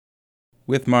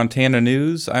With Montana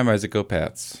News, I'm Isaac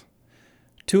Opatz.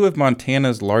 Two of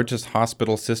Montana's largest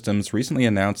hospital systems recently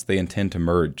announced they intend to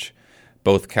merge.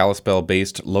 Both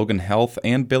Kalispell-based Logan Health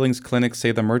and Billings Clinic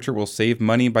say the merger will save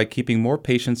money by keeping more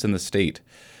patients in the state.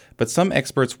 But some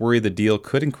experts worry the deal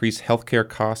could increase healthcare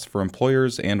costs for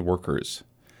employers and workers.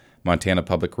 Montana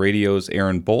Public Radio's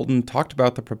Aaron Bolton talked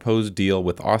about the proposed deal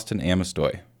with Austin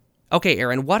Amistoy. Okay,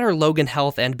 Aaron, what are Logan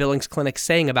Health and Billings Clinic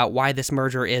saying about why this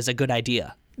merger is a good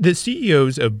idea? The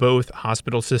CEOs of both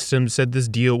hospital systems said this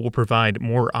deal will provide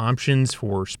more options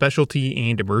for specialty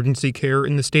and emergency care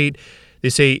in the state. They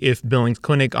say if Billings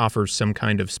Clinic offers some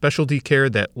kind of specialty care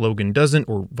that Logan doesn't,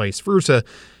 or vice versa,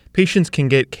 patients can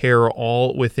get care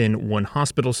all within one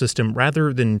hospital system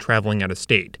rather than traveling out of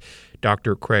state.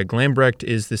 Dr. Craig Lambrecht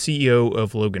is the CEO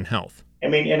of Logan Health.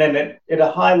 And at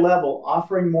a high level,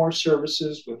 offering more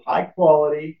services with high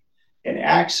quality and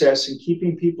access and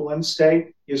keeping people in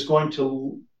state is going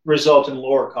to result in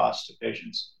lower costs to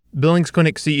patients. Billings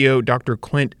Clinic CEO Dr.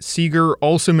 Clint Seeger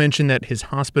also mentioned that his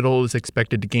hospital is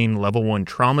expected to gain Level 1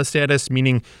 trauma status,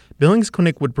 meaning Billings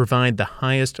Clinic would provide the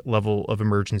highest level of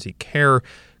emergency care.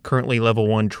 Currently, Level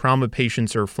 1 trauma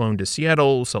patients are flown to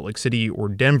Seattle, Salt Lake City, or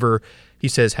Denver. He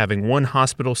says having one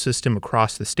hospital system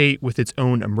across the state with its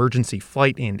own emergency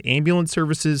flight and ambulance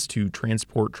services to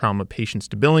transport trauma patients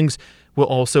to Billings will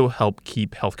also help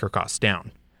keep healthcare costs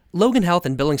down. Logan Health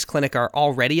and Billings Clinic are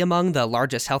already among the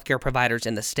largest healthcare providers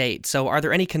in the state, so are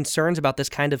there any concerns about this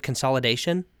kind of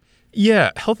consolidation?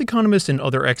 Yeah, health economists and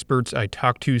other experts I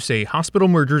talked to say hospital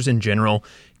mergers in general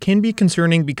can be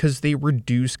concerning because they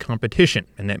reduce competition,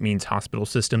 and that means hospital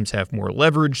systems have more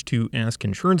leverage to ask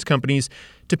insurance companies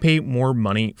to pay more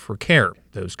money for care.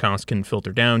 Those costs can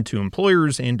filter down to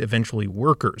employers and eventually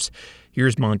workers.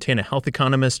 Here's Montana health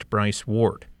economist Bryce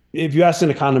Ward. If you ask an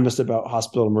economist about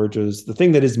hospital mergers, the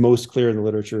thing that is most clear in the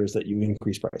literature is that you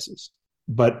increase prices.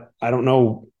 But I don't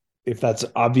know if that's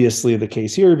obviously the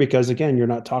case here, because again, you're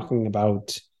not talking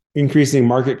about increasing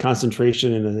market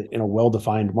concentration in a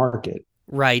well-defined market.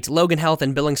 Right. Logan Health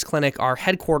and Billings Clinic are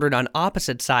headquartered on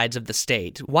opposite sides of the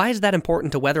state. Why is that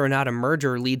important to whether or not a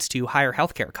merger leads to higher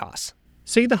healthcare costs?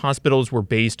 Say the hospitals were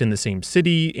based in the same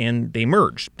city and they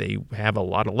merged. They have a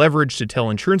lot of leverage to tell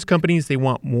insurance companies they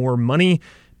want more money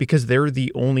because they're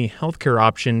the only healthcare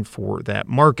option for that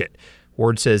market.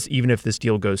 Ward says even if this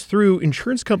deal goes through,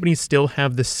 insurance companies still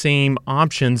have the same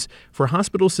options for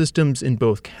hospital systems in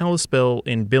both Kalispell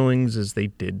and Billings as they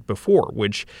did before,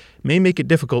 which may make it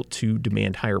difficult to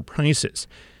demand higher prices.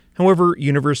 However,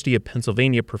 University of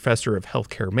Pennsylvania professor of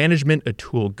healthcare management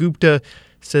Atul Gupta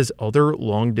says other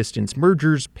long-distance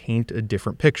mergers paint a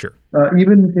different picture.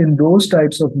 Even in those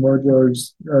types of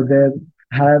mergers, there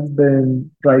have been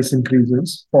price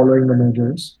increases following the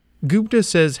mergers. Gupta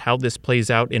says how this plays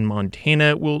out in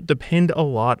Montana will depend a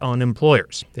lot on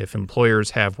employers. If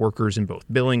employers have workers in both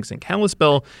Billings and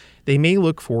Kalispell, they may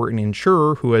look for an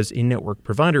insurer who has in-network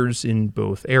providers in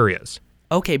both areas.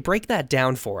 Okay, break that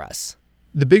down for us.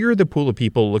 The bigger the pool of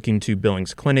people looking to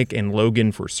Billings Clinic and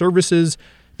Logan for services,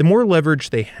 the more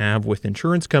leverage they have with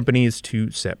insurance companies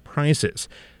to set prices.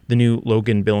 The new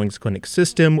Logan Billings Clinic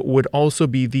system would also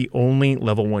be the only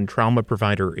Level 1 trauma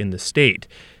provider in the state.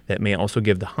 That may also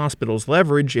give the hospitals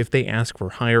leverage if they ask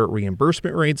for higher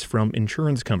reimbursement rates from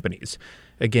insurance companies.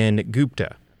 Again,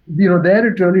 Gupta. There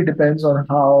it really depends on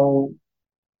how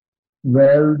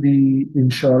well the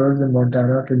insurers in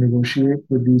Montana can negotiate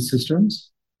with these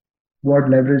systems, what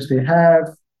leverage they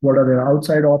have, what are their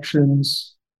outside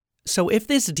options. So if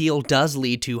this deal does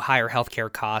lead to higher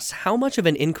healthcare costs, how much of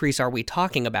an increase are we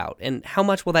talking about? And how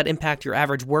much will that impact your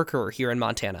average worker here in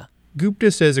Montana? Gupta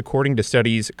says according to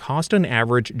studies, cost on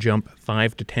average jump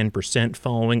 5 to 10%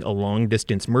 following a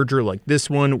long-distance merger like this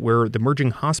one, where the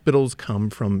merging hospitals come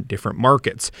from different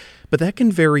markets. But that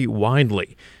can vary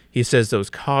widely. He says those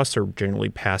costs are generally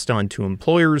passed on to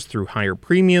employers through higher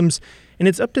premiums, and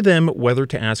it's up to them whether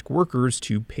to ask workers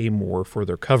to pay more for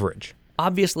their coverage.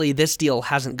 Obviously, this deal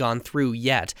hasn't gone through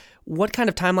yet. What kind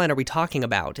of timeline are we talking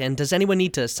about? And does anyone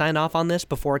need to sign off on this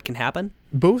before it can happen?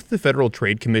 Both the Federal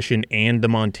Trade Commission and the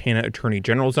Montana Attorney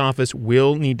General's office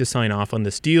will need to sign off on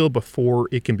this deal before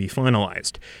it can be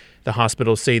finalized. The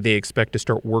hospitals say they expect to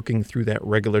start working through that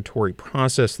regulatory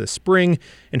process this spring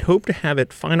and hope to have it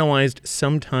finalized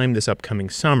sometime this upcoming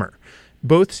summer.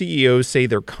 Both CEOs say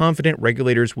they're confident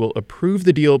regulators will approve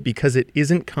the deal because it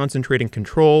isn't concentrating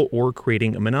control or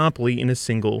creating a monopoly in a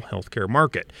single healthcare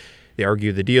market. They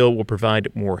argue the deal will provide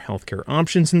more healthcare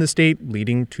options in the state,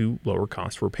 leading to lower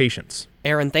costs for patients.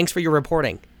 Aaron, thanks for your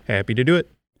reporting. Happy to do it.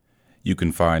 You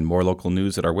can find more local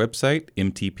news at our website,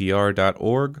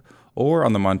 mtpr.org, or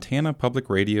on the Montana Public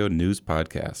Radio News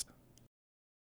Podcast.